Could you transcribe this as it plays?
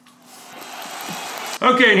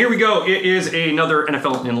Okay, and here we go. It is another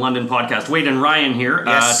NFL in London podcast. Wade and Ryan here,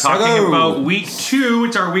 talking about week 2.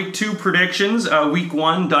 It's our week 2 predictions. Week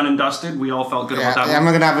 1 done and dusted. We all felt good about that. I'm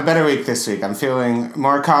going to have a better week this week. I'm feeling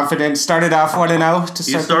more confident. Started off 1-0 to start.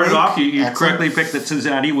 You started off. You correctly picked that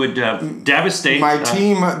Cincinnati would devastate my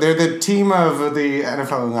team. They're the team of the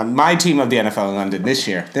NFL in London. My team of the NFL in London this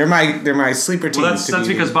year. They're my sleeper team. Well, that's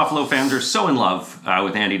because Buffalo fans are so in love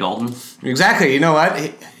with Andy Dalton. Exactly. You know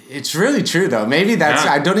what? It's really true, though. Maybe that's...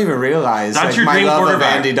 Yeah. I don't even realize that's your my dream love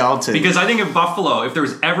quarterback. of Andy Dalton. Because I think if Buffalo, if there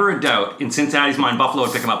was ever a doubt in Cincinnati's mind, Buffalo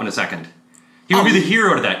would pick him up in a second. He would be the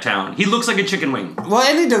hero to that town. He looks like a chicken wing. Well,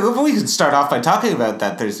 Andy, we could start off by talking about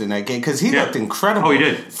that Thursday night game because he looked incredible. Oh, he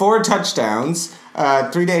did. 4 touchdowns, 3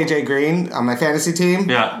 to AJ Green on my fantasy team.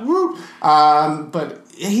 Yeah. Woo. But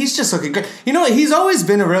he's just looking good. You know, he's always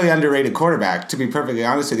been a really underrated quarterback, to be perfectly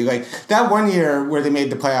honest with you. Like, that one year where they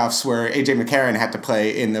made the playoffs where A.J. McCarron had to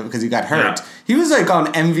play because he got hurt. Yeah. He was, like,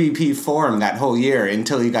 on MVP form that whole year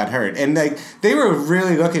until he got hurt. And, like, they were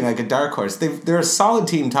really looking like a dark horse. They're a solid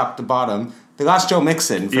team top to bottom. They lost Joe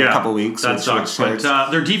Mixon for a couple weeks. That sucks. But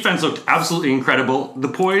their defense looked absolutely incredible. The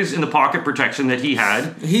poise in the pocket protection that he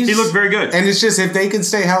had, he looked very good. And it's just, if they can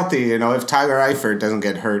stay healthy, you know, if Tyler Eifert doesn't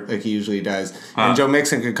get hurt like he usually does, and Joe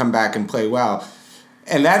Mixon could come back and play well.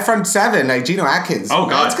 And that front seven, like Geno Atkins,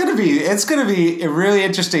 it's gonna be really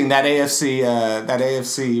interesting. That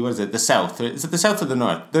AFC, what is it? The South? Is it the South or the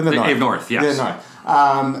North? The North, yes. The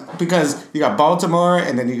North. Because you got Baltimore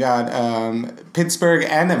and then you got Pittsburgh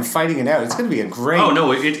and them fighting it out. It's going to be a great. Oh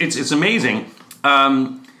no, it's amazing.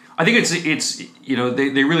 I think it's you know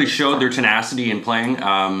they really showed their tenacity in playing.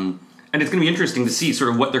 And it's going to be interesting to see sort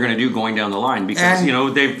of what they're going to do going down the line because you know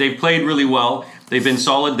they've played really well. They've been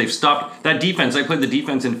solid. They've stopped that defense. I played the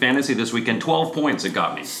defense in fantasy this weekend. 12 points it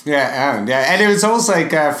got me. Yeah, and it was almost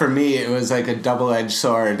like for me, it was like a double-edged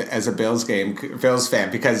sword as a Bills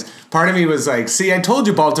fan because part of me was like, see, I told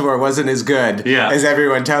you Baltimore wasn't as good as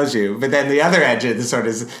everyone tells you. But then the other edge of the sword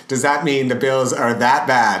is, does that mean the Bills are that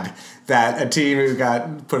bad that a team who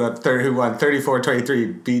who won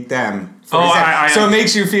 34-23 beat them? So it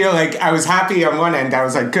makes you feel like I was happy on one end. I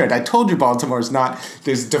was like, good. I told you Baltimore's not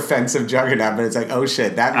this defensive juggernaut, but it's like, oh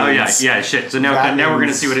shit, that means... shit. So now we're going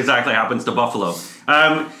to see what exactly happens to Buffalo.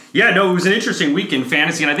 It was an interesting week in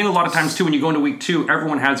fantasy, and I think a lot of times, too, when you go into week 2,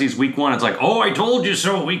 everyone has these week 1. It's like, oh, I told you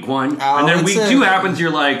so, week 1. And then week 2 happens,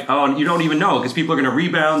 you're like, oh, and you don't even know, because people are going to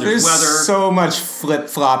rebound, there's weather. So much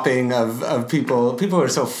flip-flopping of people. People are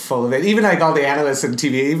so full of it. Even like all the analysts on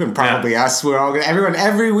TV, even probably us, everyone,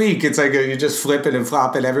 every week, it's like you're just flipping and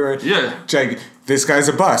flopping everywhere. Yeah. It's like, this guy's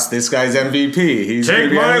a bust. This guy's MVP.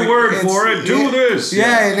 Take my word for it. Do this.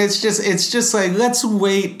 Yeah, and it's just like, let's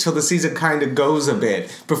wait till the season kind of goes a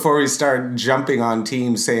bit before we start jumping on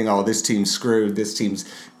teams saying, oh, this team's screwed. This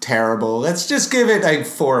team's terrible. Let's just give it like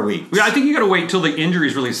 4 weeks. Yeah, I think you got to wait till the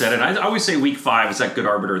injuries really set in. I always say week 5 is that good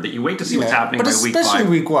arbiter that you wait to see what's happening by week 5. But especially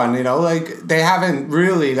week 1, you know, like they haven't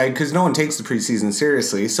really, like, because no one takes the preseason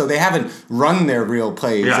seriously, so they haven't run their real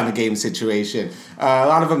plays in a game situation. A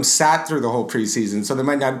lot of them sat through the whole preseason, so they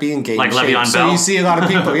might not be in game shape. Le'Veon Bell. So you see a lot of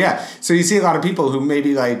people, So you see a lot of people who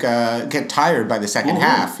maybe like get tired by the second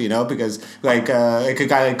half, you know, because like a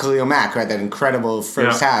guy like Khalil Mack, right, that incredible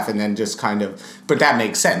first half, and then just kind of. But that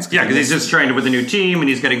makes sense. Yeah, because he's just trained with a new team and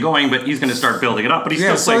he's getting going, but he's going to start building it up. But he's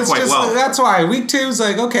still played quite well. That's why week 2 is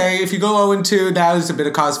like, okay, if you go 0-2, now there's a bit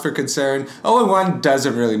of cause for concern. 0-1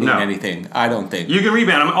 doesn't really mean anything, I don't think. You can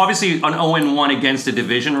rebound. Obviously, an 0-1 against a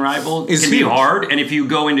division rival can be hard. And if you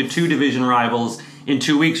go into 2 division rivals in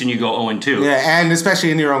 2 weeks and you go 0-2. Yeah, and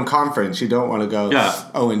especially in your own conference, you don't want to go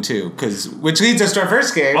 0-2, which leads us to our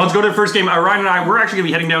first game. Well, let's go to the first game. Ryan and I, we're actually going to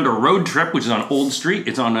be heading down to Road Trip, which is on Old Street.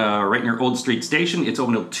 It's on right near Old Street Station. It's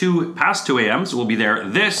open till past 2 a.m., so we'll be there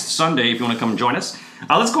this Sunday if you want to come join us.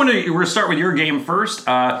 We're going to start with your game first.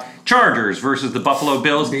 Chargers versus the Buffalo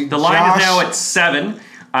Bills. The line is now at 7.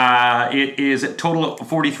 It is a total of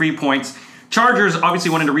 43 points. Chargers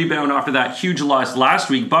obviously wanted to rebound after that huge loss last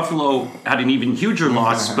week. Buffalo had an even huger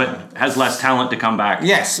loss, but has less talent to come back.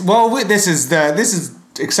 Yes, well, this is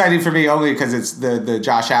exciting for me only because it's the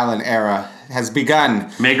Josh Allen era has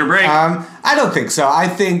begun. Make or break. I don't think so. I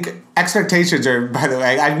think expectations are, by the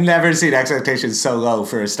way, I've never seen expectations so low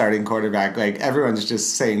for a starting quarterback. Like, everyone's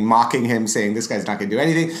just mocking him, saying this guy's not going to do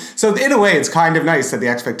anything. So in a way, it's kind of nice that the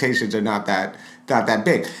expectations are not that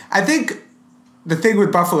big. I think the thing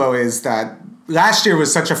with Buffalo is that last year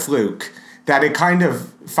was such a fluke that it kind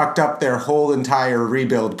of fucked up their whole entire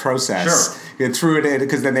rebuild process. Sure. They threw it in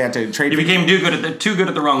because then they had to trade. He became too good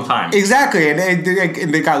at the wrong time. Exactly, and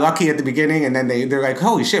they got lucky at the beginning, and then they're like,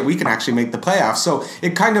 holy shit, we can actually make the playoffs. So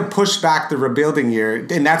it kind of pushed back the rebuilding year,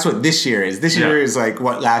 and that's what this year is. This year is like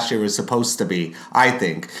what last year was supposed to be, I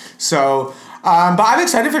think. So... but I'm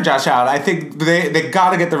excited for Josh Allen. I think they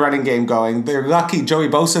got to get the running game going. They're lucky Joey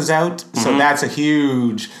Bosa's out, so that's a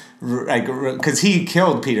huge, because he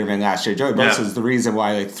killed Peterman last year. Joey Bosa is the reason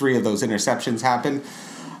why like 3 of those interceptions happened.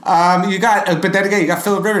 But then again, you got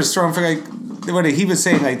Phillip Rivers throwing for like, what he was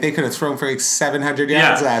saying, like they could have thrown for like 700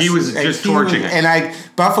 yards last. He was just torching it. And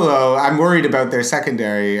Buffalo, I'm worried about their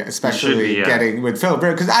secondary, especially getting with Phillip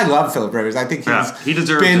Rivers, because I love Phillip Rivers. I think he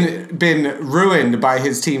deserves been ruined by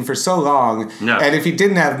his team for so long. Yeah. And if he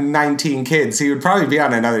didn't have 19 kids, he would probably be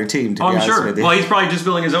on another team. To be honest with you. Well, he's probably just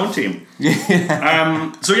building his own team.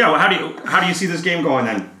 Well, how do you see this game going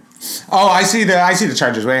then? Oh, I see the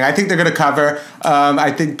Chargers winning. I think they're going to cover.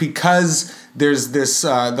 I think because there's this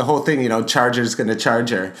the whole thing, Chargers going to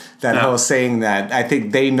Charger. That whole saying that I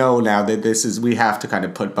think they know now that we have to kind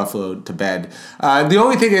of put Buffalo to bed. The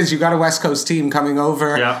only thing is you got a West Coast team coming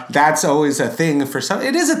over. Yeah. That's always a thing for some.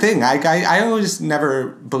 It is a thing. I always never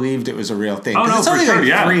believed it was a real thing. Oh no, it's only for sure,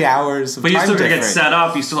 like 3 hours. Of but you time still have to difference. Get set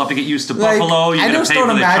up. You still have to get used to Buffalo. You I just don't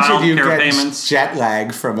imagine you get payments. Jet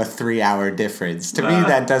lag from a 3-hour difference. To me,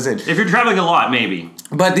 that doesn't. If you're traveling a lot, maybe.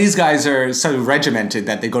 But these guys are so regimented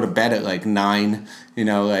that they go to bed at like 9.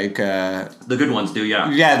 The good ones do, yeah.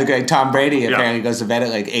 Yeah, the guy Tom Brady apparently goes to bed at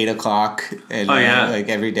like 8 o'clock, and like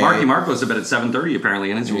every day. Mark goes to bed at 7:30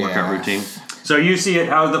 apparently in his workout routine. So you see it?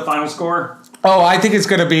 How's the final score? Oh, I think it's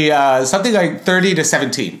going to be something like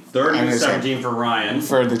 30-17. 30-17 for Ryan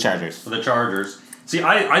for the Chargers. For the Chargers. See,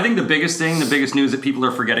 I think the biggest news that people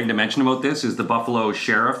are forgetting to mention about this is the Buffalo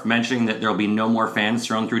sheriff mentioning that there'll be no more fans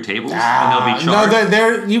thrown through tables and they'll be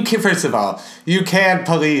charged. No, first of all, you can't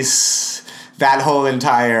police that whole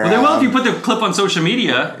entire... Well, they will if you put the clip on social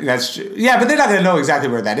media. That's true. Yeah, but they're not going to know exactly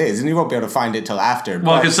where that is, and you won't be able to find it till after.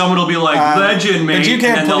 Well, because someone will be like, legend, mate, but you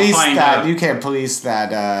can't and then police they'll find that. out. You can't police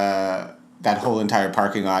that whole entire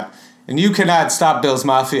parking lot. And you cannot stop Bill's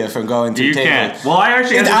Mafia from going through tables. You can't. Well,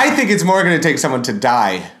 I think it's more going to take someone to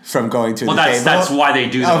die from going through the table. Well, that's why they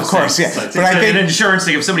do that. Of course, yeah. But I think an insurance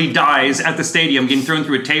thing. If somebody dies at the stadium getting thrown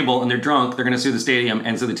through a table and they're drunk, they're going to sue the stadium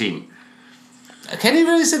and sue the team. Can you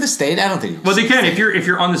really sue the state? I don't think. Well, they can. If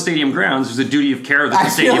you're on the stadium grounds, there's a duty of care that the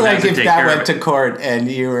stadium has to take care of. I feel like if that went to court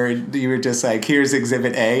and you were just like, here's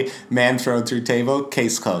Exhibit A, man thrown through table,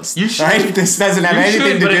 case closed. You should. Right? This doesn't have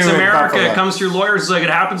anything to do with Buffalo. But it's America. It comes through lawyers. Like it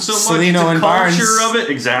happens so much. Celino and Barnes. It's a culture of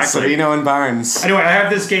it. Exactly. Celino and Barnes. Anyway, I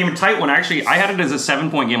have this game a tight one. Actually, I had it as a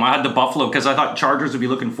 7-point game. I had the Buffalo because I thought Chargers would be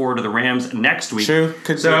looking forward to the Rams next week. True.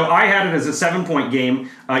 I had it as a 7-point game.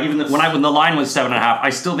 Even when the line was 7.5, I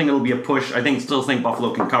still think it'll be a push. I still think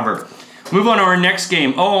Buffalo can cover. Move on to our next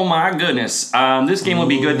game. Oh my goodness, this game will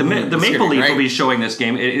be good. The Maple Leaf will be showing this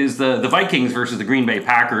game. It is the Vikings versus the Green Bay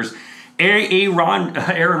Packers.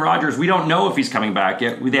 Aaron Rodgers. We don't know if he's coming back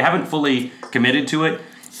yet. They haven't fully committed to it.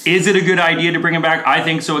 Is it a good idea to bring him back? I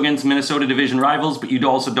think so against Minnesota division rivals, but you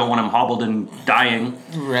also don't want him hobbled and dying.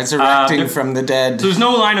 Resurrecting from the dead. So there's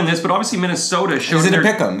no line on this, but obviously Minnesota showed... Is it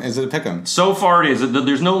a pick 'em? So far it is.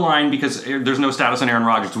 There's no line because there's no status on Aaron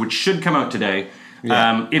Rodgers, which should come out today.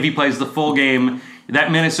 Yeah. If he plays the full game,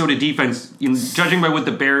 that Minnesota defense, judging by what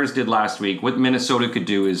the Bears did last week, what Minnesota could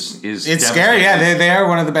do is it's scary. Yeah, they are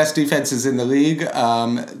one of the best defenses in the league.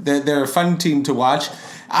 They're a fun team to watch.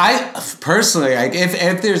 I personally,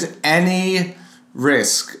 if there's any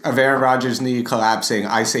risk of Aaron Rodgers' knee collapsing,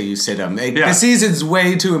 I say you sit him. The season's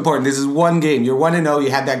way too important. This is one game. You're 1-0. You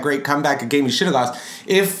had that great comeback, a game you should have lost.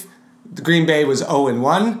 If the Green Bay was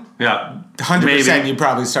 0-1, 100% you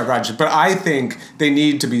probably start Rodgers. But I think they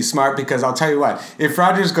need to be smart because I'll tell you what, if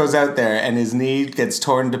Rodgers goes out there and his knee gets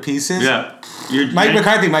torn to pieces, Mike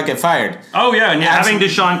McCarthy might get fired. Oh yeah, and having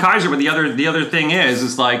DeShone Kizer, but the other thing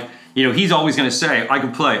is like, he's always going to say, I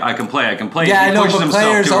can play. Yeah, I know, but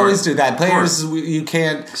players always do that. Players, you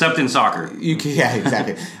can't... Except in soccer. Yeah,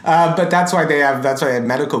 exactly. But that's why they have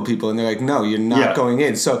medical people, and they're like, no, you're not going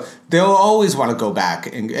in. So they'll always want to go back.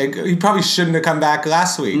 And he probably shouldn't have come back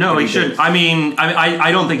last week. No, he shouldn't. I mean, I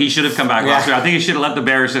don't think he should have come back last week. I think he should have let the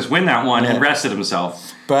Bears just win that one and rested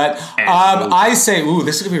himself. But I say,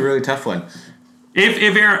 this is going to be a really tough one. If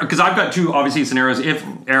Aaron... Because I've got two, obviously, scenarios. If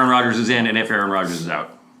Aaron Rodgers is in and if Aaron Rodgers is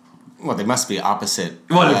out. Well, they must be opposite.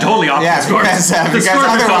 Well, they're totally opposite. Yeah, because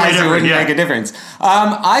otherwise it wouldn't make a difference.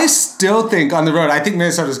 I still think on the road, I think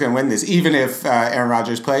Minnesota's going to win this, even if Aaron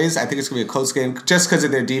Rodgers plays. I think it's going to be a close game just because of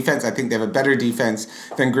their defense. I think they have a better defense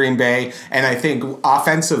than Green Bay, and I think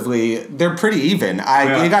offensively they're pretty even. You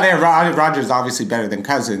got Aaron Rodgers obviously better than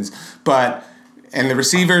Cousins, but And the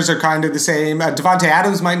receivers are kind of the same. Devontae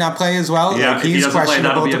Adams might not play as well. Yeah, like he's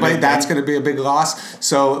questionable to play. That's going to be a big loss.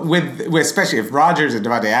 So with especially if Rodgers and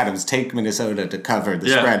Devontae Adams take Minnesota to cover the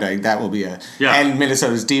spread, like that will be and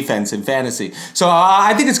Minnesota's defense in fantasy. So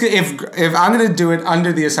I think it's good if I'm going to do it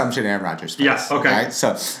under the assumption Aaron Rodgers plays. Yes, okay. Right?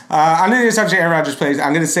 So under the assumption Aaron Rodgers plays,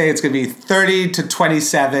 I'm going to say it's going to be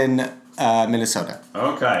 30-27 Minnesota.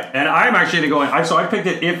 Okay. And I'm actually going to go so I picked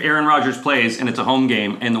it if Aaron Rodgers plays and it's a home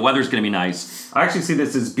game and the weather's going to be nice. I actually see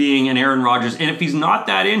this as being an Aaron Rodgers. And if he's not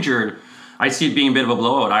that injured, I see it being a bit of a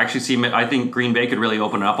blowout. I think Green Bay could really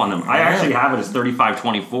open it up on them. I actually have it as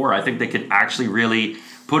 35-24. I think they could actually really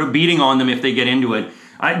put a beating on them if they get into it.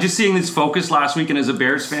 Just seeing this focus last weekend as a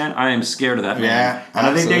Bears fan, I am scared of that man. Yeah, and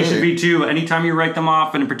I think they should be too. Anytime you write them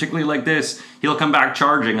off, and particularly like this, he'll come back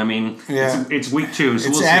charging. I mean, it's week 2,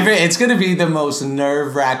 so we'll see. It's going to be the most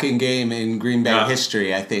nerve-wracking game in Green Bay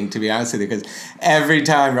history, I think, to be honest with you, because every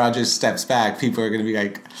time Rodgers steps back, people are going to be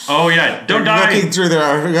like, "Oh yeah, don't die!" Looking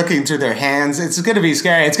through their hands. It's going to be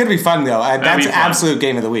scary. It's going to be fun though. That's absolute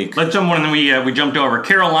game of the week. Let's jump one, and then we jumped over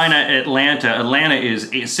Carolina, Atlanta. Atlanta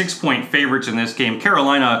is 6-point favorites in this game.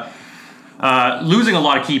 Carolina. Losing a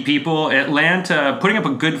lot of key people. Atlanta putting up a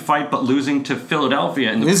good fight, but losing to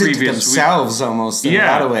Philadelphia in the previous week. Themselves almost in a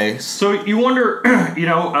lot of ways. So you wonder,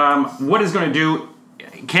 what is going to do?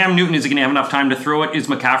 Cam Newton, is he going to have enough time to throw it? Is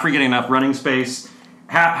McCaffrey getting enough running space?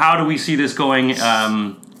 How do we see this going?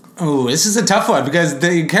 This is a tough one because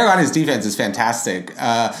Carolina's defense is fantastic.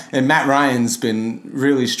 And Matt Ryan's been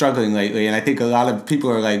really struggling lately. And I think a lot of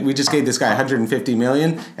people are like, we just gave this guy $150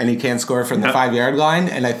 million and he can't score from the 5-yard line.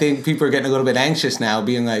 And I think people are getting a little bit anxious now,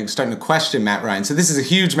 being like starting to question Matt Ryan. So this is a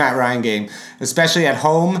huge Matt Ryan game, especially at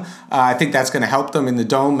home. I think that's going to help them in the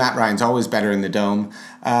dome. Matt Ryan's always better in the dome.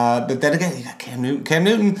 But then again, you got Cam Newton. Cam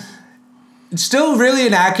Newton, still really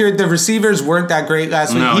inaccurate. The receivers weren't that great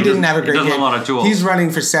last week. No, he didn't have a great game. Have a lot of tools. He's running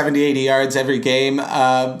for 70, 80 yards every game.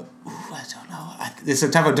 I don't know. It's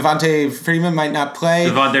a tough one. Devontae Freeman might not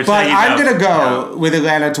play. But I'm going to go with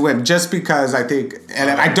Atlanta to win just because I think, and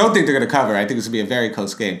I don't think they're going to cover. I think it's going to be a very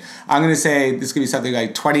close game. I'm going to say this could be something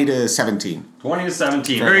like 20-17.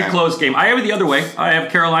 20-17. Very close game. I have it the other way. I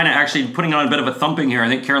have Carolina actually putting on a bit of a thumping here. I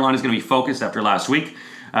think Carolina's going to be focused after last week.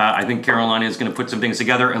 I think Carolina is going to put some things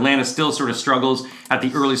together. Atlanta still sort of struggles at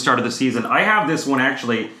the early start of the season. I have this one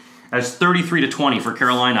actually as 33-20 for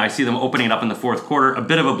Carolina. I see them opening it up in the fourth quarter. A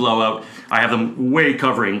bit of a blowout. I have them way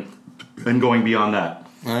covering and going beyond that.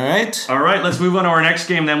 All right. All right, let's move on to our next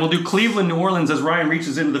game then. We'll do Cleveland, New Orleans as Ryan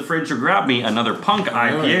reaches into the fridge to grab me another Punk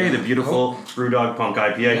IPA, the beautiful Brewdog Punk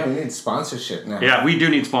IPA. Yeah, we need sponsorship now. Yeah, we do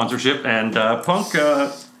need sponsorship. And Punk,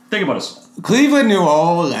 think about us. Cleveland, New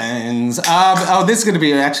Orleans. This is going to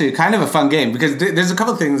be actually kind of a fun game because there's a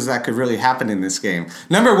couple things that could really happen in this game.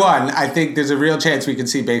 Number one, I think there's a real chance we could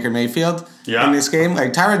see Baker Mayfield in this game.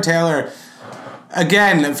 Like Tyrod Taylor,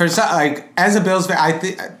 again, as a Bills fan, I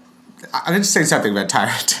think. I'm going to say something about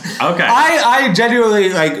Tyrod. Okay. I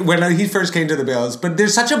genuinely, when he first came to the Bills, but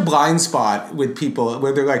there's such a blind spot with people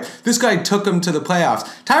where they're like, this guy took them to the playoffs.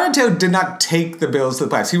 Tyrod Taylor did not take the Bills to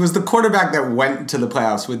the playoffs. He was the quarterback that went to the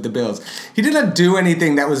playoffs with the Bills. He did not do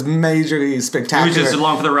anything that was majorly spectacular. He was just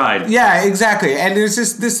along for the ride. Yeah, exactly. And there's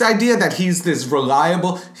this idea that he's this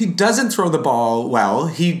reliable. He doesn't throw the ball well.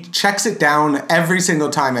 He checks it down every single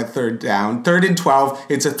time at third down. 3rd and 12,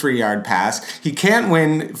 it's a 3-yard pass. He can't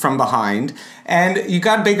win from behind. And you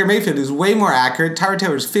got Baker Mayfield, who's way more accurate. Tyrod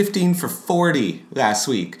Taylor's 15 for 40 last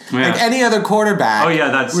week. Yeah. Like any other quarterback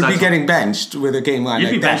would be getting benched with a game line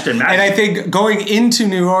like that. And I think going into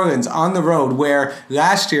New Orleans on the road, where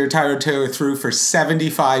last year Tyrod Taylor threw for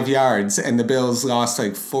 75 yards and the Bills lost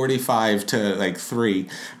 45 to 3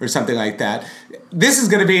 or something like that. This is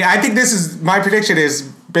going to be, I think my prediction is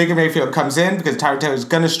Baker Mayfield comes in because Tyrod Taylor's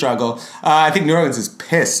going to struggle. I think New Orleans is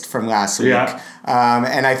pissed from last week. Yeah.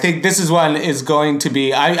 And I think this one is going to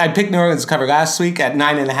be, I picked New Orleans to cover last week at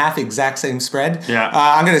 9.5, exact same spread. Yeah.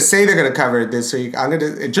 I'm going to say they're going to cover it this week.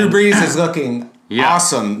 Drew Brees is looking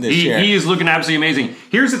awesome this year. He is looking absolutely amazing.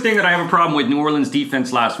 Here's the thing that I have a problem with New Orleans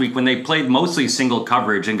defense last week when they played mostly single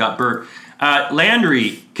coverage and got burnt.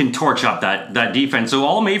 Landry can torch up that defense. So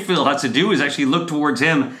all Mayfield has to do is actually look towards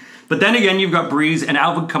him. But then again, you've got Breeze and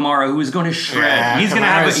Alvin Kamara, who is going to shred. Yeah, he is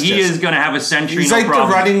going to have a century. He's no like problem.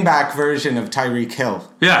 The running back version of Tyreek Hill.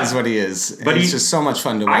 Yeah, is what he is. But he's just so much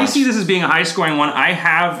fun to watch. I see this as being a high-scoring one. I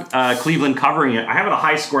have Cleveland covering it. I have it a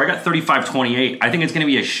high score. I got 35-28. I think it's going to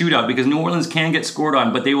be a shootout because New Orleans can get scored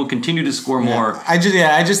on, but they will continue to score more. I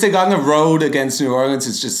just think on the road against New Orleans,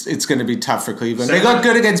 it's going to be tough for Cleveland. They look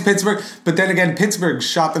good against Pittsburgh, but then again, Pittsburgh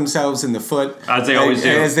shot themselves in the foot as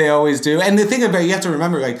they always do. And the thing about you have to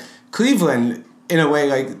remember, Cleveland in a way,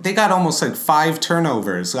 like, they got almost like 5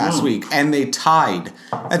 turnovers last week, and they tied.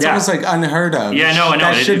 That's almost like unheard of. Yeah, no.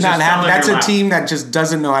 That should not happen. That's a team that just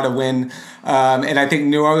doesn't know how to win. And I think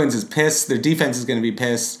New Orleans is pissed. Their defense is going to be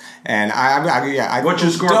pissed. And what's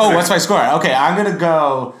your score? Oh, what's my score? Okay, I'm going to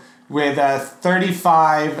go with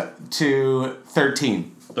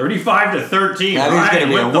 35-13. 35-13. That is going to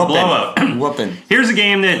be a blowout. Whooping. Here's a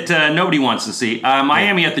game that nobody wants to see.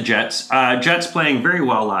 Miami at the Jets. Jets playing very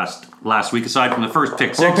well last week, aside from the first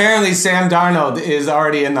pick 6. Well, apparently Sam Darnold is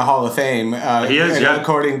already in the Hall of Fame. He is,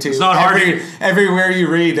 according to it's not everywhere you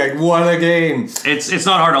read, like, what a game. It's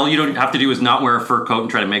not hard. All you don't have to do is not wear a fur coat and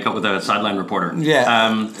try to make up with a sideline reporter.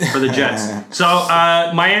 Yeah. For the Jets. So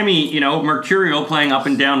Miami, mercurial, playing up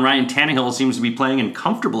and down. Ryan Tannehill seems to be playing and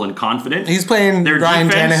comfortable and confident. He's playing Their Ryan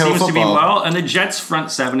defense Tannehill seems football. to be well, and the Jets'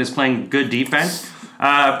 front 7 is playing good defense.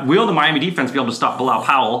 Will the Miami defense be able to stop Bilal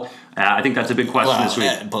Powell? I think that's a big question this week.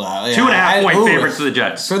 2.5 point favorites for the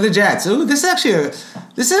Jets. For the Jets. Ooh, this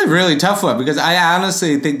is a really tough one because I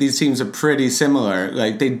honestly think these teams are pretty similar.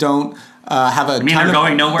 Like, they don't have a ton they're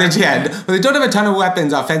going nowhere? They don't have a ton of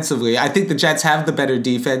weapons offensively. I think the Jets have the better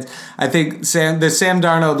defense. I think the Sam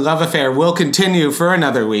Darnold love affair will continue for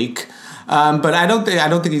another week. But I don't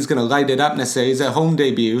think he's going to light it up necessarily. He's a home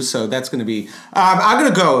debut, so that's going to be. I'm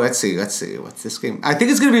going to go. Let's see. What's this game? I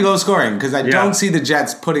think it's going to be low scoring because I don't see the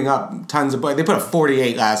Jets putting up tons of points. They put up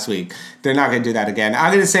 48 last week. They're not going to do that again.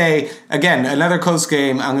 I'm going to say again another close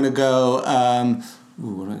game. I'm going to go. What am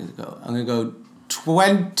I going to go? I'm going to go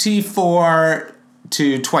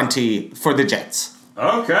 24-20 for the Jets.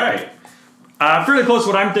 Okay. Fairly close to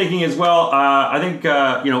what I'm thinking as well. I think,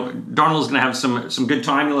 Darnold's going to have some good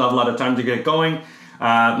time. He'll have a lot of time to get going.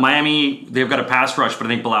 Miami, they've got a pass rush, but I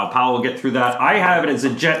think Bilal Powell will get through that. I have it as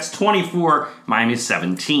the Jets 24, Miami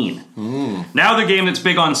 17. Now the game that's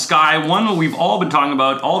big on Sky, one that we've all been talking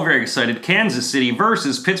about, all very excited, Kansas City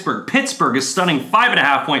versus Pittsburgh. Pittsburgh is stunning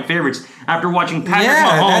 5.5 point favorites after watching Patrick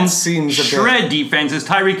Mahomes shred defenses.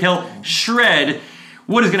 Tyreek Hill shred.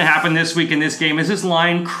 What is going to happen this week in this game? Is this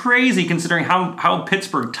line crazy considering how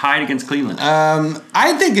Pittsburgh tied against Cleveland?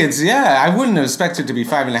 I think I wouldn't expect it to be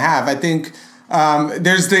 5.5. I think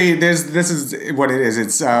this is what it is.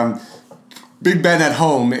 It's Big Ben at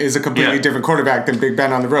home is a completely different quarterback than Big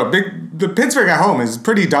Ben on the road. The Pittsburgh at home is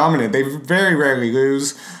pretty dominant. They very rarely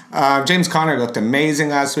lose. James Conner looked amazing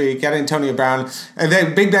last week. Got Antonio Brown. And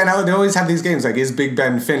then Big Ben, they always have these games like, is Big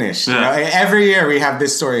Ben finished? You know? Every year we have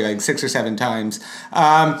this story like 6 or 7 times.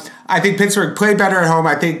 I think Pittsburgh played better at home.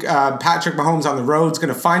 I think Patrick Mahomes on the road is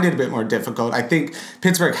going to find it a bit more difficult. I think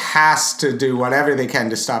Pittsburgh has to do whatever they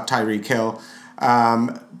can to stop Tyreek Hill.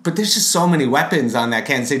 But there's just so many weapons on that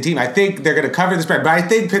Kansas City team. I think they're going to cover the spread. But I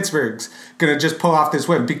think Pittsburgh's going to just pull off this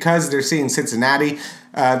win because they're seeing Cincinnati.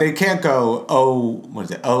 They can't go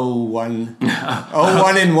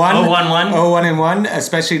 0-1 and 1,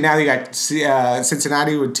 especially now you got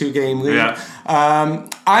Cincinnati with 2-game lead. Yeah. I'm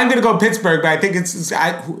going to go Pittsburgh, but I think is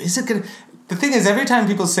it going to... The thing is, every time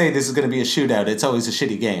people say this is going to be a shootout, it's always a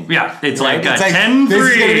shitty game. Yeah, it's like 10-3. This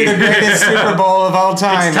is going to be the greatest Super Bowl of all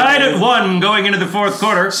time. It's tied at 1 going into the fourth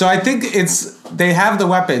quarter. So I think they have the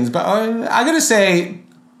weapons, but I'm going to say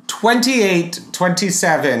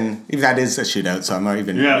 28-27, if that is a shootout, so I'm not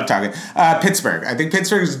even talking. Pittsburgh. I think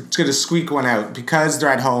Pittsburgh's going to squeak one out because they're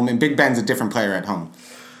at home, and Big Ben's a different player at home.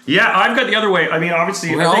 Yeah, I've got the other way. I mean,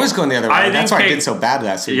 obviously... We're always going the other way. That's why I did so bad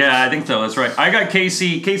last week. Yeah, I think so. That's right. I got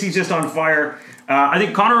Casey. Casey's just on fire. I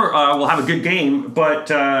think Connor will have a good game, but,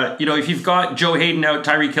 if you've got Joe Hayden out,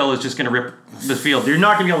 Tyreek Hill is just going to rip the field. You're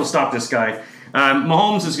not going to be able to stop this guy.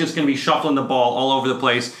 Mahomes is just going to be shuffling the ball all over the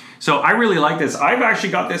place. So I really like this. I've actually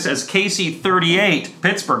got this as Casey 38,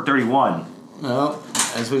 Pittsburgh 31. Well,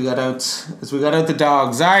 as we got out the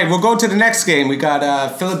dogs. All right, we'll go to the next game. We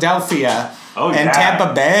got Philadelphia and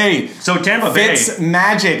Tampa Bay. So Tampa Bay. Fitz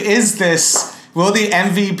magic. Will the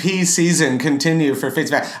MVP season continue for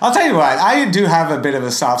Fitzpatrick? I'll tell you what, I do have a bit of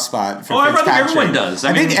a soft spot for Fitzpatrick. I think everyone does.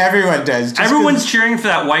 I think everyone does. Everyone's cheering for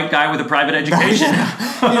that white guy with a private education.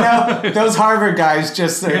 Those Harvard guys they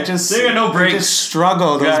got no breaks. They just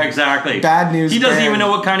struggle. Yeah, exactly. Bad news. He doesn't even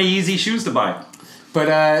know what kind of easy shoes to buy. But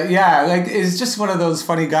it's just one of those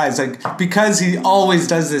funny guys. Like, because he always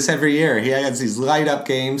does this every year. He has these light up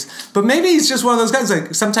games. But maybe he's just one of those guys.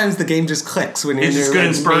 Like, sometimes the game just clicks when he's just good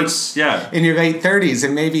in spurts. In your late 30s,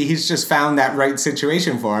 and maybe he's just found that right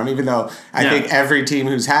situation for him. Even though I think every team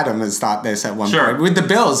who's had him has thought this at one point. With the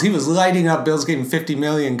Bills, he was lighting up. Bills gave him $50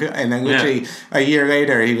 million, and then literally a year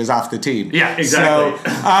later he was off the team. Yeah, exactly.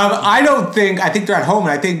 So I think they're at home,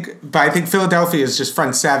 and I think Philadelphia's just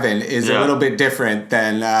front seven is a little bit different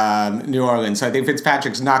different than New Orleans. So I think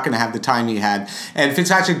Fitzpatrick's not going to have the time he had. And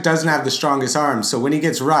Fitzpatrick doesn't have the strongest arm. So when he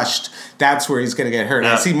gets rushed, that's where he's going to get hurt.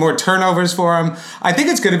 Yeah. I see more turnovers for him. I think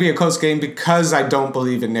it's going to be a close game because I don't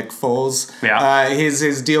believe in Nick Foles. Yeah.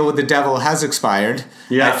 His deal with the devil has expired,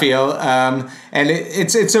 I feel. And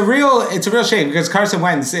it's a real shame because Carson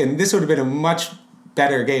Wentz, and this would have been a much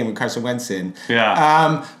better game with Carson Wentz in.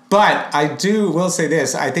 Yeah. But I will say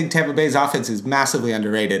this. I think Tampa Bay's offense is massively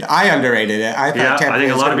underrated. I underrated it. I thought Tampa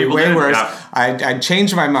Bay was going to be way worse. Yeah. I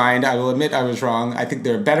changed my mind. I will admit I was wrong. I think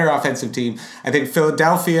they're a better offensive team. I think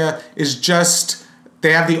Philadelphia is just...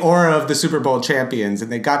 They have the aura of the Super Bowl champions,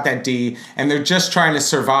 and they got that D, and they're just trying to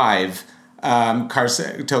survive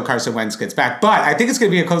until Carson Wentz gets back. But I think it's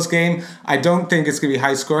going to be a close game. I don't think it's going to be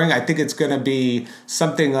high scoring. I think it's going to be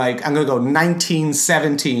something like, I'm going to go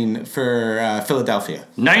 19-17 for Philadelphia.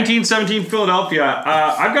 19-17 Philadelphia.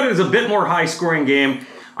 I've got it as a bit more high scoring game.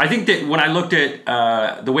 I think that when I looked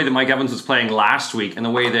at the way that Mike Evans was playing last week and the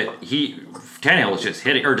way that Tannehill was just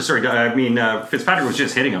hitting, Fitzpatrick was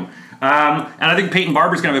just hitting him. And I think Peyton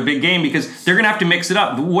Barber's going to have a big game because they're going to have to mix it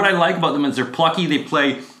up. What I like about them is they're plucky.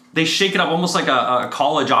 They shake it up almost like a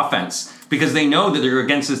college offense because they know that they're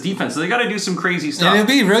against this defense. So they got to do some crazy stuff. And it'll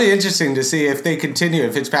be really interesting to see if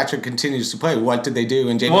Fitzpatrick continues to play. What did they do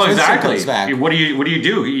when James Winston comes back? What do you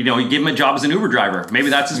do? You give him a job as an Uber driver. Maybe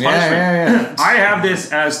that's his punishment. Yeah. I have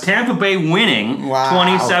this as Tampa Bay winning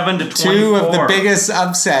 27-24. Two of the biggest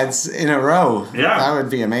upsets in a row. Yeah. That would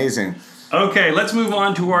be amazing. Okay, let's move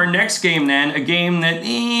on to our next game then. A game that...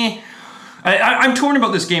 I'm torn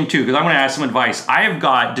about this game too because I want to ask some advice. I have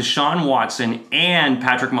got Deshaun Watson and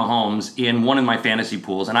Patrick Mahomes in one of my fantasy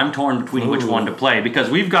pools, and I'm torn between which one to play because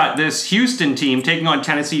we've got this Houston team taking on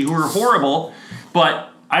Tennessee who are horrible, but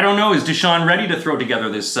I don't know. Is Deshaun ready to throw together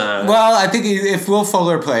this? Well, I think if Will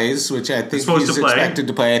Fuller plays, which I think he's expected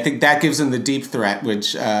to play, I think that gives them the deep threat,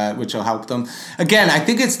 which will help them. Again, I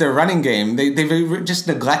think it's their running game. They've just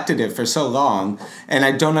neglected it for so long, and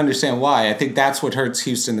I don't understand why. I think that's what hurts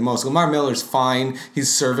Houston the most. Lamar Miller's fine. He's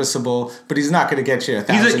serviceable, but he's not going to get you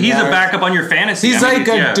 1,000 He's a backup on your fantasy. He's like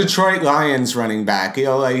a Detroit Lions running back.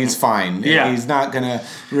 He's fine. Yeah. He's not going to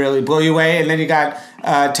really blow you away. And then you got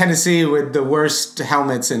Tennessee with the worst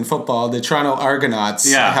helmets in football, the Toronto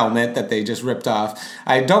Argonauts helmet that they just ripped off.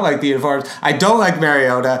 I don't like the uniforms. I don't like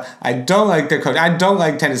Mariota. I don't like their coach. I don't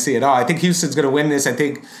like Tennessee at all. I think Houston's going to win this. I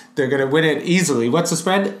think they're going to win it easily. What's the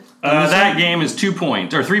spread? That game is 2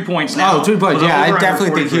 points, or 3 points now. Oh, 3 points, yeah. I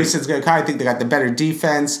definitely think Houston's going to come. I think they got the better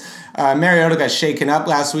defense. Mariota got shaken up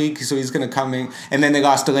last week, so he's going to come in. And then they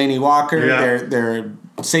lost Delaney Walker, their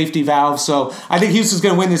safety valve. So I think Houston's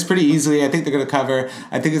going to win this pretty easily. I think they're going to cover.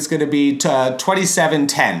 I think it's going to be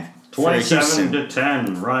 27-10.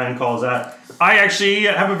 27-10. Ryan calls that. I actually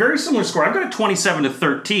have a very similar score. I've got a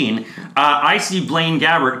 27-13. I see Blaine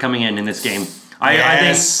Gabbert coming in this game.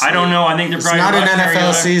 I don't know. I think they're probably not an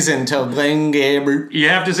NFL season until Blaine Gabbert. You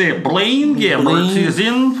have to say it. Blaine Gabbert is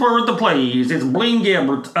in for the plays. It's Blaine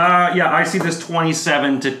Gabbert. I see this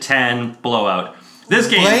 27-10 blowout. This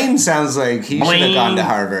game. Blaine sounds like he should have gone to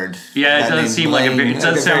Harvard. Yeah, it does seem like it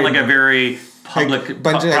does sound like a very public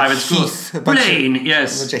private school. Blaine,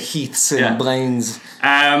 yes. A bunch of Heaths and Blaines.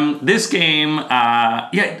 This game,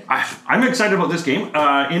 I'm excited about this game.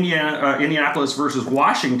 Indianapolis versus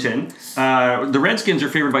Washington. The Redskins are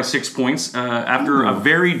favored by 6 points after a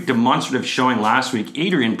very demonstrative showing last week.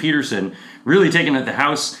 Adrian Peterson really taking it to the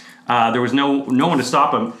house. There was no one to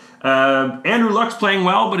stop him. Andrew Luck's playing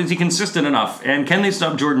well, but is he consistent enough? And can they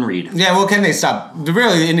stop Jordan Reed? Yeah, well, can they stop?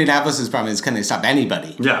 Really, Indianapolis' problem is can they stop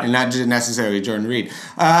anybody? Yeah. And not just necessarily Jordan Reed.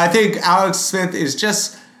 I think Alex Smith is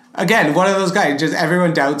just... Again, one of those guys, just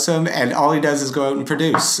everyone doubts him, and all he does is go out and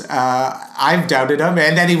produce. I've doubted him,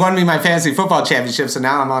 and then he won me my fantasy football championship, so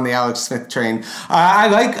now I'm on the Alex Smith train. I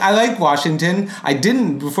like Washington. I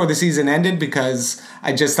didn't before the season ended because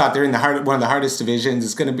I just thought they're in one of the hardest divisions.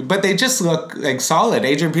 It's going to be, but they just look like solid.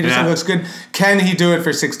 Adrian Peterson looks good. Can he do it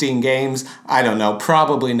for 16 games? I don't know.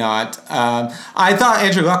 Probably not. I thought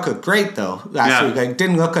Andrew Luck looked great though last week. Like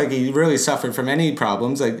didn't look like he really suffered from any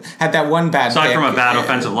problems. Like had that one bad. Aside from a bad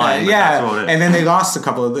offensive line. And then they lost a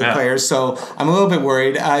couple of the players, so I'm a little bit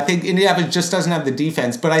worried. I think Indianapolis just doesn't have the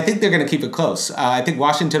defense, but I think they're going to keep it close. I think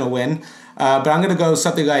Washington will win, but I'm going to go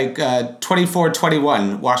something like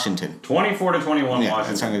 24-21 Washington. 24-21 Washington. That's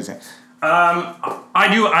what I'm going to say.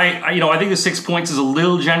 I think the 6 points is a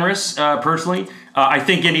little generous, personally. I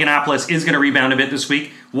think Indianapolis is going to rebound a bit this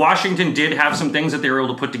week. Washington did have some things that they were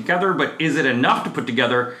able to put together, but is it enough to put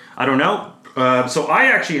together? I don't know. So I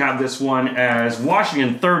actually have this one as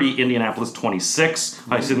Washington 30, Indianapolis 26.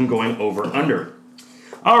 I see them going over under.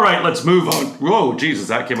 All right, let's move on. Whoa, Jesus,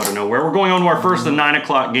 that came out of nowhere. We're going on to our first of the 9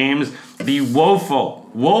 o'clock games. The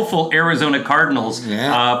woeful Arizona Cardinals.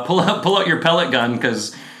 Yeah. Pull out your pellet gun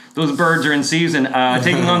because those birds are in season.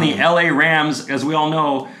 Taking on the LA Rams, as we all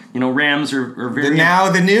know. Rams are very...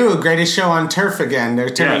 Now the new greatest show on turf again they're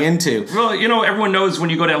turning into. Well, everyone knows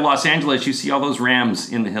when you go to Los Angeles, you see all those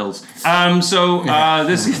Rams in the hills.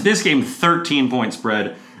 This game, 13-point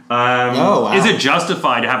spread. Wow. Is it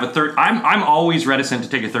justified to have a third? I'm always reticent to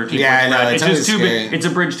take a 13-point spread. I know, it's just too big. It's a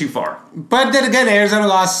bridge too far. But then again, Arizona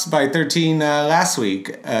lost by 13 last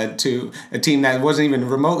week to a team that wasn't even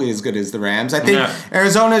remotely as good as the Rams. I think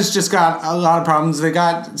Arizona's just got a lot of problems. They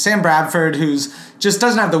got Sam Bradford, who's just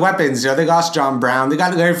doesn't have the weapons. They lost John Brown. They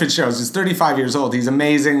got Larry Fitzgerald, who's 35 years old. He's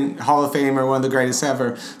amazing, Hall of Famer, one of the greatest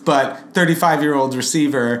ever. But 35-year-old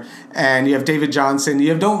receiver. And you have David Johnson.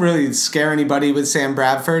 You don't really scare anybody with Sam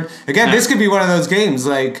Bradford. Again, this could be one of those games.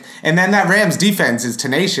 And then that Rams defense is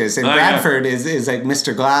tenacious. And Bradford is like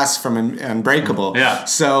Mr. Glass from Unbreakable. Yeah.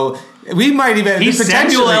 So... we might even He's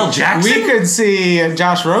Samuel L. Jackson. We could see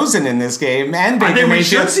Josh Rosen in this game, and Baker I think we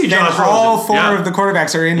Mayfield. should see Josh Rosen. All four of the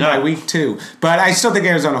quarterbacks are in by week 2, but I still think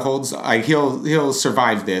Arizona holds. He'll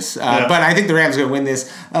survive this. But I think the Rams are going to win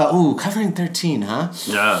this. Covering 13, huh?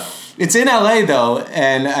 Yeah. It's in LA though,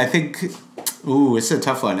 and I think. Ooh, it's a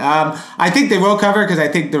tough one. I think they will cover because I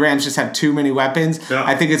think the Rams just have too many weapons. Yeah.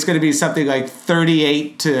 I think it's going to be something like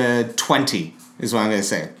 38-20. Is what I'm going to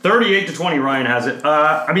say. 38-20, Ryan has it.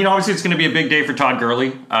 Obviously it's going to be a big day for Todd Gurley.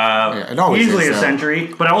 Easily a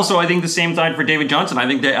century. But also I think the same thing for David Johnson. I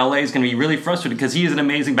think that LA is going to be really frustrated because he is an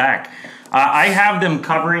amazing back. I have them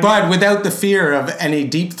covering. But without the fear of any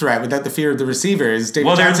deep threat, without the fear of the receivers,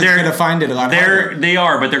 David Johnson's going to find it a lot harder. They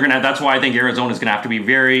are, but they're going to. That's why I think Arizona's going to have to be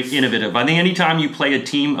very innovative. I think anytime you play a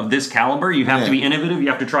team of this caliber, you have to be innovative. You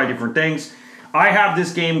have to try different things. I have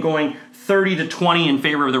this game going 30-20 in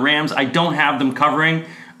favor of the Rams. I don't have them covering,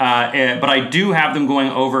 but I do have them going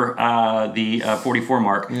over the 44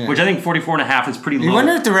 mark, which I think 44.5 is pretty low. You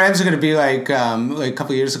wonder if the Rams are going to be like a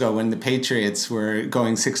couple years ago when the Patriots were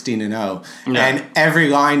going 16-0, and every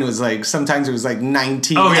line was like, sometimes it was like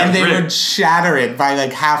 19, and they would shatter it by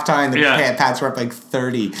like halftime. The Pats were up like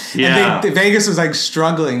 30. And Vegas was like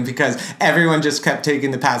struggling because everyone just kept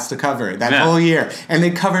taking the Pats to cover that whole year, and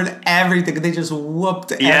they covered everything. They just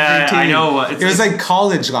whooped every team. I know. It was like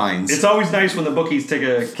college lines. It's always nice when the bookies take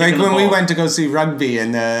a kick like in the when ball. we went to go see rugby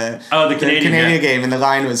and the Canadian game, and the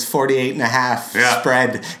line was 48.5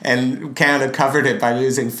 spread, and Canada covered it by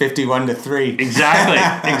losing 51-3.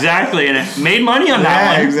 Exactly, and it made money on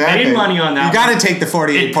that one. Exactly. Made money on that. You got to take the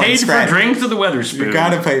 48-point spread. It paid for drinks of the Weatherspoon. You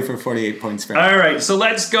got to pay for 48-point spread. All right, so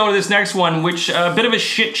let's go to this next one, which a bit of a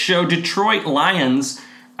shit show. Detroit Lions.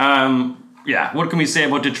 What can we say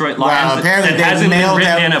about Detroit Lions? Well, apparently that hasn't been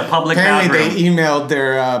written in a public bathroom. They emailed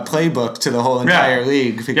their playbook to the whole entire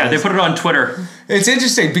league. They put it on Twitter. It's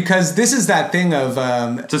interesting because this is that thing of...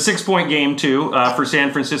 it's a 6-point game, too, for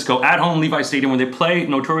San Francisco at home, Levi Stadium, where they play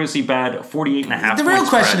notoriously bad 48.5 The real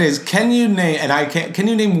question is, can you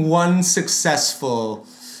name one successful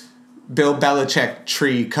Bill Belichick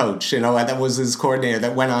tree coach, that was his coordinator,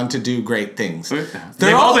 that went on to do great things?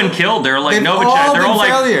 They've all been killed. They're like Novacek. They're all like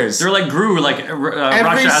failures. They're like Gru.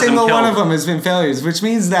 Every single one of them has been failures, which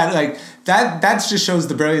means that that just shows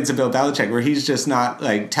the brilliance of Bill Belichick, where he's just not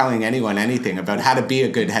telling anyone anything about how to be a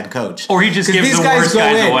good head coach, or he just gives the worst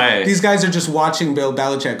guys away. These guys are just watching Bill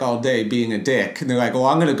Belichick all day being a dick, and they're like, "Well,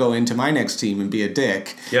 I'm going to go into my next team and be a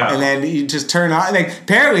dick." Yeah, and then you just turn on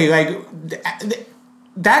apparently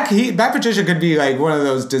That Patricia could be like one of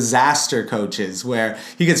those disaster coaches where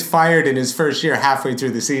he gets fired in his first year halfway through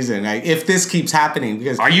the season. If this keeps happening,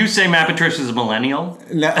 because are you saying Matt Patricia's a millennial?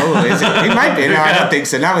 No, is it? He might be. No, I don't think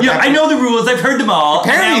so. Not with I know the rules. I've heard them all.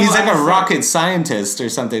 Apparently, he's like a rocket scientist or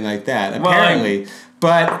something like that. Apparently.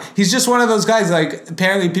 But he's just one of those guys.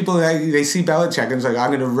 Apparently, people they see Belichick and it's like, I'm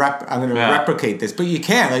going to replicate this, but you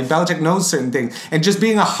can't. Belichick knows certain things, and just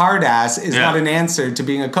being a hard ass is not an answer to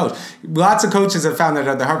being a coach. Lots of coaches have found that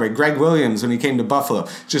out the hard way. Greg Williams, when he came to Buffalo,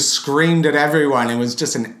 just screamed at everyone and was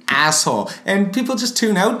just an asshole, and people just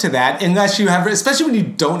tune out to that unless you have, especially when you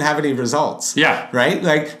don't have any results. Yeah, right.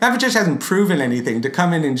 Matt Patricia hasn't proven anything to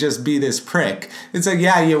come in and just be this prick. It's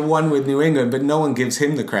you won with New England, but no one gives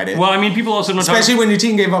him the credit. Well, I mean, people also know, especially when your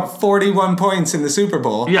team gave up 41 points in the Super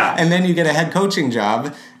Bowl, and then you get a head coaching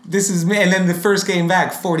job. And then the first game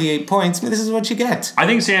back, 48 points. This is what you get. I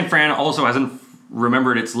think San Fran also hasn't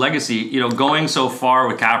remembered its legacy, you know, going so far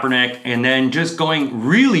with Kaepernick and then just going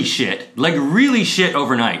really shit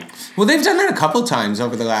overnight. Well, they've done that a couple times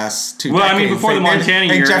over the last 2 decades. Well, I mean, before the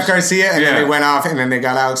Montana years. Jeff Garcia, and then they went off, and then they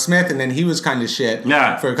got Alex Smith, and then he was kind of shit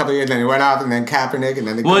for a couple of years, and then he went off, and then Kaepernick, and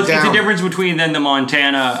then they it's a difference between then the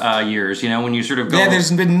Montana years, you know, when you sort of go... Yeah,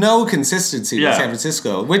 there's been no consistency with San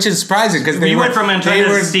Francisco, which is surprising, because they went from Montana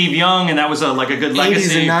to Steve Young, and that was like a good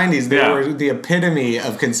legacy. 80s and 90s, they were the epitome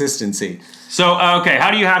of consistency. So, okay,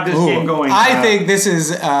 how do you have this game going? I think this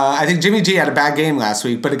is... I think Jimmy G had a bad game last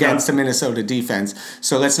week, but against the Minnesota defense.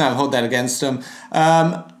 So let's not hold that against him.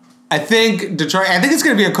 I think Detroit... I think it's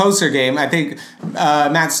going to be a closer game. I think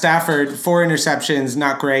Matt Stafford, 4 interceptions,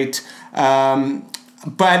 not great.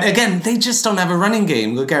 But again, they just don't have a running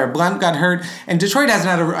game. Look, Garrett Blount got hurt, and Detroit hasn't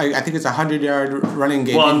had I think it's a 100-yard running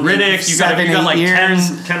game. Well, Riddick, you got like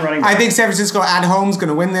 10 running backs. I think San Francisco at home is going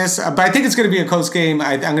to win this, but I think it's going to be a close game.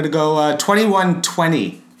 I'm going to go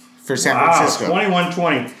 21-20 for San Francisco.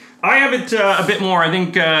 21-20. I have it a bit more. I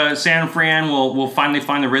think San Fran will finally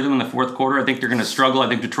find the rhythm in the fourth quarter. I think they're going to struggle. I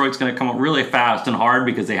think Detroit's going to come up really fast and hard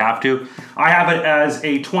because they have to. I have it as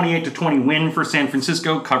a 28-20 win for San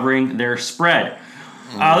Francisco, covering their spread.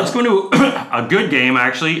 Let's go into a good game,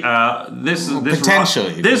 actually. This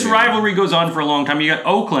rivalry goes on for a long time. You got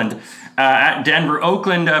Oakland at Denver.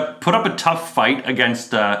 Oakland put up a tough fight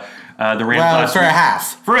against the Rams last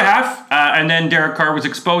week. For a half. And then Derek Carr was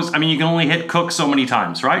exposed. I mean, you can only hit Cook so many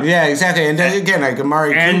times, right? Yeah, exactly. And again, like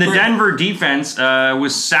Amari and Cooper. The Denver defense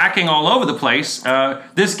was sacking all over the place.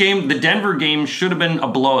 This game, the Denver game, should have been a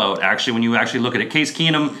blowout, actually, when you actually look at it. Case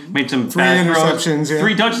Keenum made some bad throws.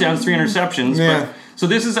 3 touchdowns, 3 interceptions. Yeah. So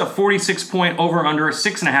this is a 46-point over-under, a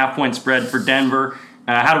 6.5-point spread for Denver.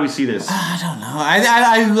 How do we see this? I don't know.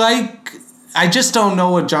 I just don't know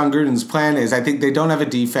what John Gruden's plan is. I think they don't have a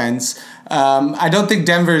defense. I don't think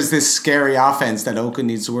Denver is this scary offense that Oakland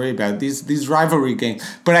needs to worry about. These rivalry games.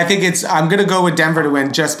 But I think I'm going to go with Denver to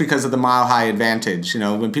win just because of the mile-high advantage. You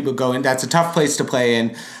know, when people go in, that's a tough place to play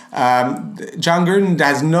in. John Gruden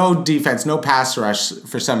has no defense, no pass rush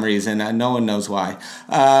for some reason. No one knows why.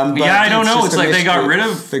 I don't know. It's like they got rid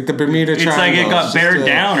of... Like the Bermuda Triangle. It's like it got bared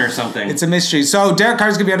down or something. It's a mystery. So Derek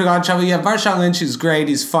Carr's going to be able to go in trouble. You have Marshawn Lynch, who's great.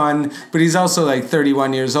 He's fun. But he's also like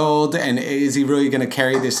 31 years old. And is he really going to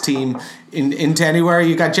carry this team into anywhere?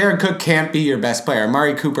 You got Jared Cook, can't be your best player.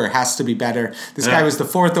 Amari Cooper has to be better. This guy was the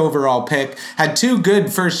 4th overall pick. Had 2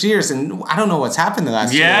 good first years. And I don't know what's happened the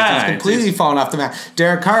last 2 years. It's completely fallen off the map.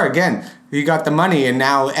 Derek Carr, again... He got the money, and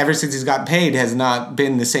now ever since he's got paid, has not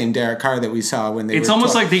been the same Derek Carr that we saw when they. It's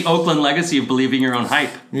almost like the Oakland legacy of believing your own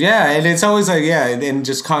hype. Yeah, and it's always like and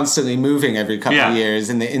just constantly moving every couple of years,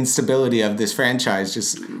 and the instability of this franchise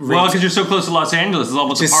just. Well, because you're so close to Los Angeles, it's all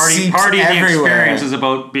about the party. The experience is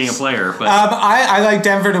about being a player. But I like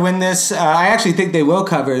Denver to win this. I actually think they will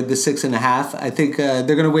cover the 6.5. I think they're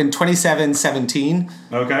going to win 27-17.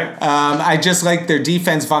 Okay. I just like their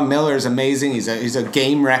defense. Von Miller is amazing. He's a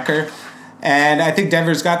game wrecker. And I think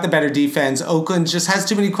Denver's got the better defense. Oakland just has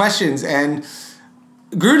too many questions. And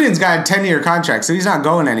Gruden's got a 10-year contract, so he's not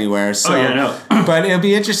going anywhere. So, but it'll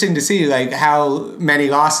be interesting to see like how many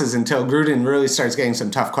losses until Gruden really starts getting some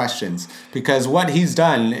tough questions. Because what he's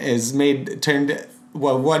done is turned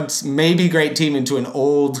once maybe great team into an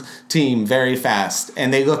old team very fast,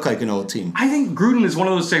 and they look like an old team. I think Gruden is one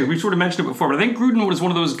of those things. We sort of mentioned it before, but I think Gruden was one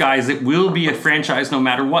of those guys that will be a franchise no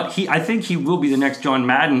matter what. I think he will be the next John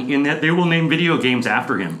Madden in that they will name video games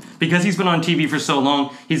after him because he's been on TV for so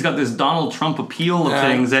long. He's got this Donald Trump appeal of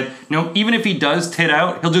things that even if he does tit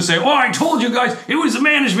out, he'll just say, "Oh, I told you guys, it was the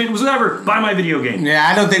management, it was whatever. Buy my video game." Yeah,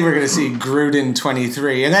 I don't think we're going to see Gruden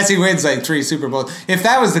 23 unless he wins like 3 Super Bowls. If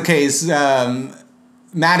that was the case.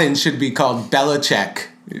 Madden should be called Belichick.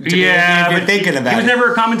 If you're thinking about it. He was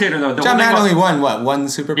never a commentator, though. John Madden only won, 1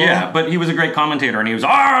 Super Bowl? Yeah, but he was a great commentator, and he was, He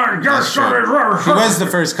was the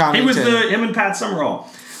first commentator. Him and Pat Summerall.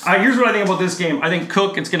 Here's what I think about this game. I think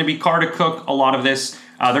Cook, it's going to be Carr to Cook a lot of this.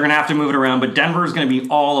 They're going to have to move it around, but Denver is going to be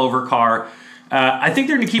all over Carr. I think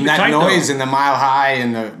they're going to keep it tight, that noise in the mile high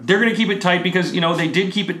and They're going to keep it tight because, they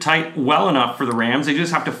did keep it tight well enough for the Rams. They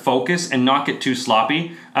just have to focus and not get too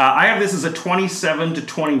sloppy. I have this as a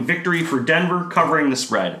 27-20 victory for Denver, covering the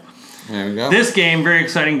spread. There we go. This game, very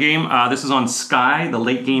exciting game. This is on Sky, the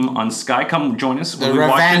late game on Sky. Come join us. The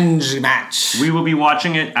revenge match. We will be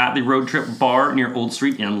watching it at the Road Trip Bar near Old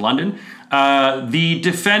Street in London. The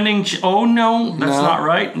defending... not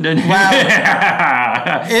right. Well,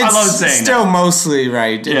 I love saying still mostly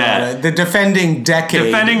right. Yeah. The defending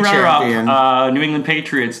runner-up, New England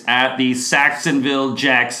Patriots at the Jacksonville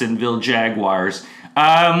Jaguars.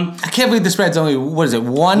 I can't believe the spread's only, what is it,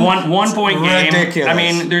 one point game. Ridiculous. I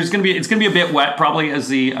mean, it's gonna be a bit wet probably as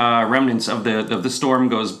the remnants of the storm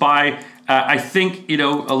goes by. I think there's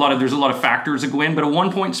a lot of factors that go in, but a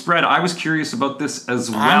 1 point spread. I was curious about this as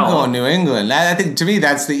well. I'm going New England. I think to me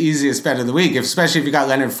that's the easiest bet of the week, especially if you got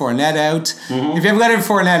Leonard Fournette out. Mm-hmm. If you have Leonard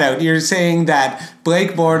Fournette out, you're saying that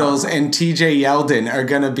Blake Bortles and TJ Yeldon are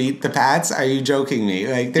gonna beat the Pats. Are you joking me?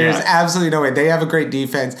 Like there's absolutely no way. They have a great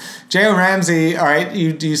defense. Jalen Ramsey. All right,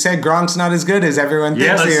 you said Gronk's not as good as everyone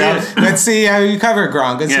thinks. Let's see how you cover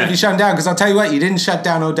Gronk. Let's see if you shut him down. Because I'll tell you what, you didn't shut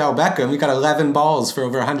down Odell Beckham. We got 11 balls for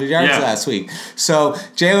over 100 yards last week. So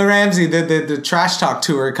Jalen Ramsey, the trash talk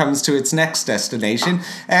tour comes to its next destination,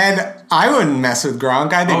 and I wouldn't mess with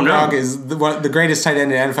Gronk. I think Gronk is the greatest tight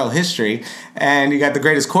end in NFL history, and you got the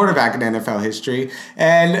greatest quarterback in NFL history,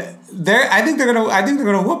 and I think they're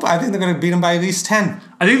gonna beat him by at least 10.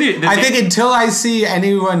 I think until I see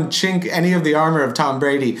anyone chink any of the armor of Tom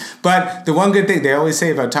Brady. But the one good thing they always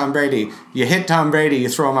say about Tom Brady, you hit Tom Brady, you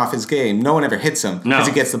throw him off his game. No one ever hits him because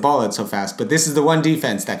he gets the ball out so fast. But this is the one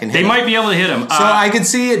defense that can hit him. They might be able to hit him. So I could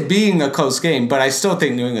see it being a close game, but I still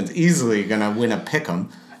think New England's easily gonna win a pick'em.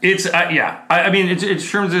 It's I mean, it's in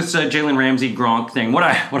terms of this Jalen Ramsey Gronk thing. What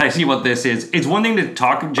I see about this is, it's one thing to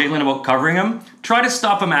talk to Jalen about covering him. Try to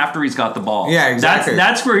stop him after he's got the ball. Yeah, exactly.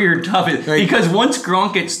 That's where you're tough. Because once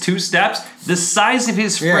Gronk gets 2 steps, the size of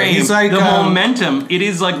his frame, he's like, the momentum, it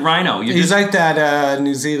is like Rhino. He's like that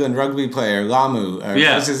New Zealand rugby player, Lamu.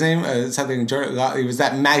 What's his name? He was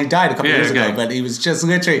that he died a couple years ago, but he was just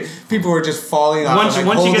literally, people were just falling off him,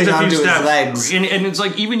 once he gets a few steps, his legs. And it's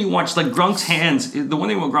like, even you watch like Gronk's hands, the one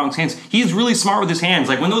thing about Gronk's hands, he's really smart with his hands.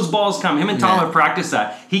 Like when those balls come, him and Tom have practiced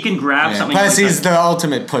that. He can grab something. Plus he's the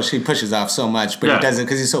ultimate push. He pushes off so much, but he does it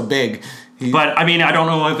because he's so big. But, I mean, I don't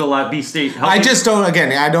know if he'll let B-State help. I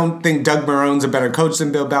don't think Doug Marone's a better coach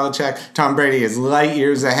than Bill Belichick. Tom Brady is light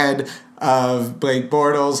years ahead of Blake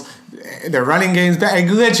Bortles. Their running game's better,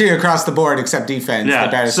 literally across the board except defense.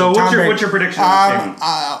 Yeah. So what's your prediction of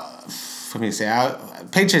this game? Let me see.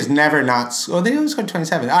 Patriots never not... Oh, they only scored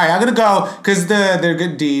 27. All right, I'm going to go, because they're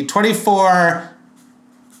good D,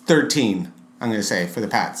 24-13, I'm going to say, for the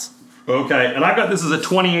Pats. Okay, and I've got this as a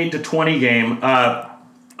 28-20 game.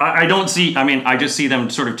 I just see them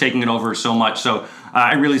sort of taking it over so much. So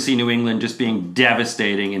I really see New England just being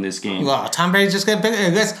devastating in this game. Well, Tom Brady's just getting bigger.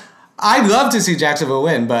 I'd love to see Jacksonville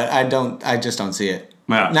win, but I just don't see it.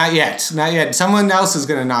 Yeah. Not yet. Someone else is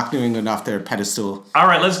going to knock New England off their pedestal. All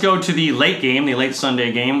right, let's go to the late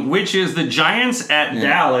Sunday game, which is the Giants at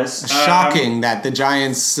Dallas. Shocking that the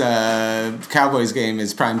Giants Cowboys game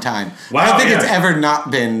is prime time. Wow, I don't think it's ever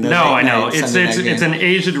not been. I know. It's an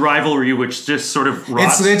aged rivalry which just sort of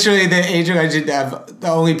rots. It's literally the aged. The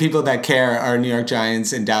only people that care are New York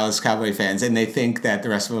Giants and Dallas Cowboy fans, and they think that the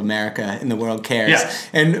rest of America and the world cares. Yeah.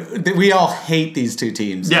 And we all hate these two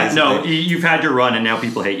teams. Yeah, basically. You've had your run, and now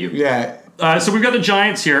people hate you. Yeah. So we've got the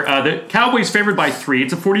Giants here. The Cowboys favored by 3.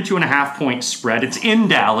 It's a 42.5 point spread. It's in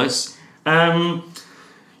Dallas.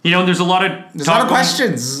 There's a lot of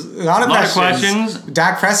questions. A lot of questions.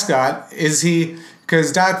 Dak Prescott, is he...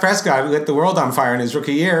 Because Dak Prescott lit the world on fire in his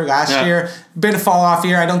rookie year. Last year, been a fall-off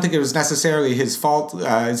year. I don't think it was necessarily his fault.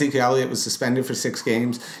 Ezekiel Elliott was suspended for 6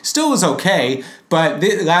 games. Still was okay, but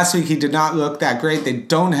last week he did not look that great. They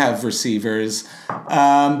don't have receivers.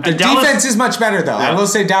 The defense is much better, though. I will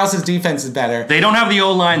say Dallas' defense is better. They don't have the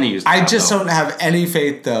O-line they used to have, don't have any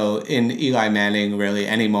faith, though, in Eli Manning, really,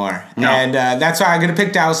 anymore. No. And that's why I'm going to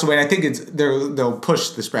pick Dallas to win. I think they'll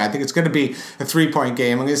push the spread. I think it's going to be a 3-point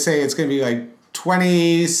game. I'm going to say it's going to be like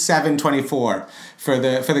 27-24 for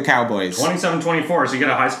the Cowboys. 27-24, so you get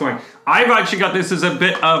a high scoring. I've actually got this as a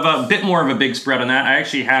bit more of a big spread on that. I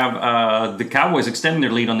actually have the Cowboys extending their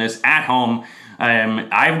lead on this at home.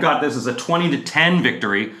 I've got this as a 20-10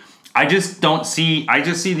 victory. I just see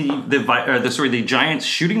the Giants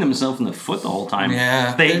shooting themselves in the foot the whole time.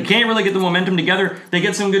 Yeah. They can't really get the momentum together. They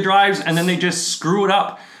get some good drives and then they just screw it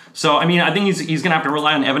up. So, I mean, I think he's going to have to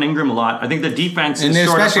rely on Evan Ingram a lot. I think the defense is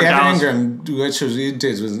short up for Dallas. Evan Ingram, which was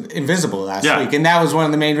invisible last week. And that was one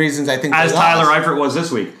of the main reasons I think as Tyler Eifert was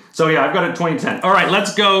this week. So, yeah, I've got it 20-10. All right,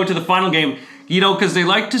 let's go to the final game. Because they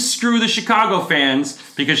like to screw the Chicago fans,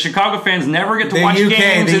 because Chicago fans never get to watch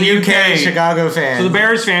games in the UK. Chicago fans. So the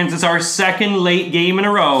Bears fans, it's our second late game in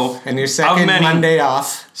a row. And your second Monday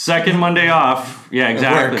off. Second Monday off. Yeah,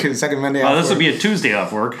 exactly. Work. Second Monday off. This will be a Tuesday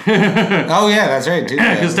off work. Oh, yeah, that's right.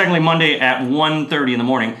 Because technically Monday at 1:30 in the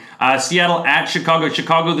morning. Seattle at Chicago.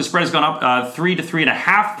 Chicago, the spread has gone up 3 to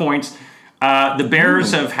 3.5 points. The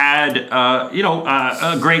Bears have had,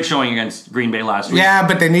 a great showing against Green Bay last week. Yeah,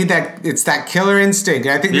 but they need that. It's that killer instinct.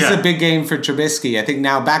 I think this is a big game for Trubisky. I think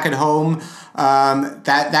now back at home,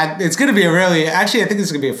 that it's going to be I think this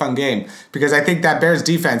is going to be a fun game because I think that Bears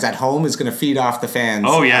defense at home is going to feed off the fans.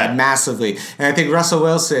 Massively. And I think Russell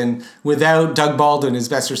Wilson, without Doug Baldwin, his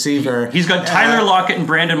best receiver. He's got Tyler Lockett and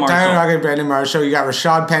Brandon Marshall. You got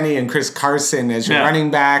Rashad Penny and Chris Carson as your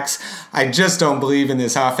running backs. I just don't believe in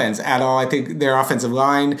this offense at all. I think their offensive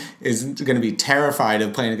line is going to be terrified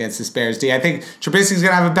of playing against this Bears D. I think Trubisky's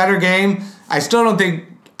going to have a better game. I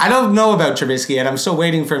don't know about Trubisky yet. I'm still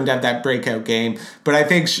waiting for him to have that breakout game. But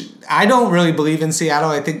I don't really believe in Seattle.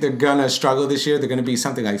 I think they're going to struggle this year. They're going to be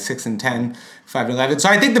something like 6-10, 5-11. So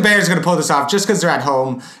I think the Bears are going to pull this off just because they're at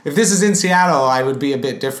home. If this is in Seattle, I would be a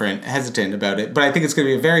bit hesitant about it. But I think it's going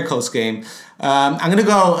to be a very close game. I'm going to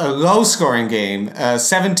go a low-scoring game,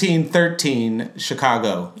 17-13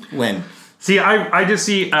 Chicago win. See, I just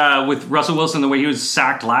see with Russell Wilson, the way he was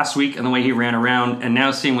sacked last week and the way he ran around, and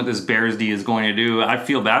now seeing what this Bears D is going to do, I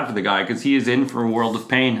feel bad for the guy because he is in for a world of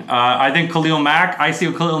pain. I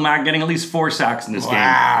see Khalil Mack getting at least 4 sacks in this game.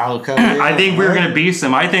 Wow. I think we're going to beast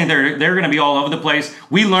them. I think they're going to be all over the place.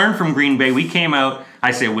 We learned from Green Bay. We came out, I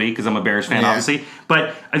say we because I'm a Bears fan, obviously,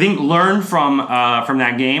 but I think learn from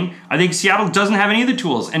that game. I think Seattle doesn't have any of the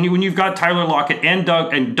tools, and when you've got Tyler Lockett and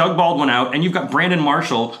Doug Baldwin out, and you've got Brandon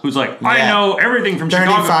Marshall, who's like, I know everything from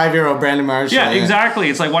Chicago. 35-year-old Brandon Marshall. Yeah, exactly.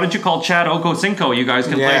 It's like, why don't you call Chad Okocinco? You guys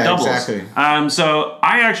can play doubles. Exactly. So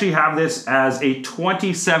I actually have this as a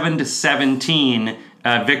 27-17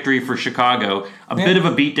 victory for Chicago. A bit of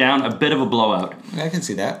a beatdown, a bit of a blowout. I can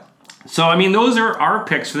see that. So, I mean, those are our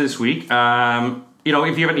picks for this week.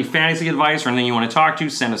 If you have any fantasy advice or anything you want to talk to,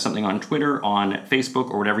 send us something on Twitter, on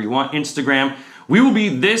Facebook, or whatever you want. Instagram. We will be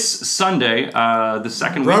this Sunday, the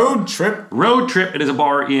second Road Trip. Road Trip. It is a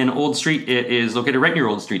bar in Old Street. It is located right near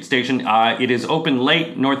Old Street Station. It is open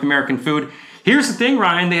late, North American food. Here's the thing,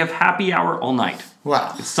 Ryan. They have happy hour all night.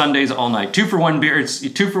 Wow. It's Sundays all night. 2-for-1 beer. It's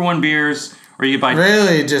 2-for-1 beers. Or you buy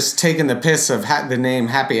really just taking the piss of the name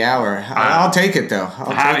Happy Hour. I'll take it though.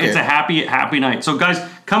 It's a happy night. So guys,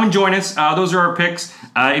 come and join us. Those are our picks.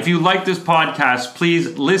 If you like this podcast,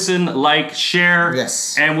 please listen, like, share.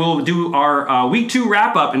 Yes. And we'll do our week 2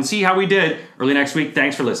 wrap up and see how we did early next week.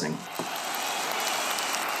 Thanks for listening.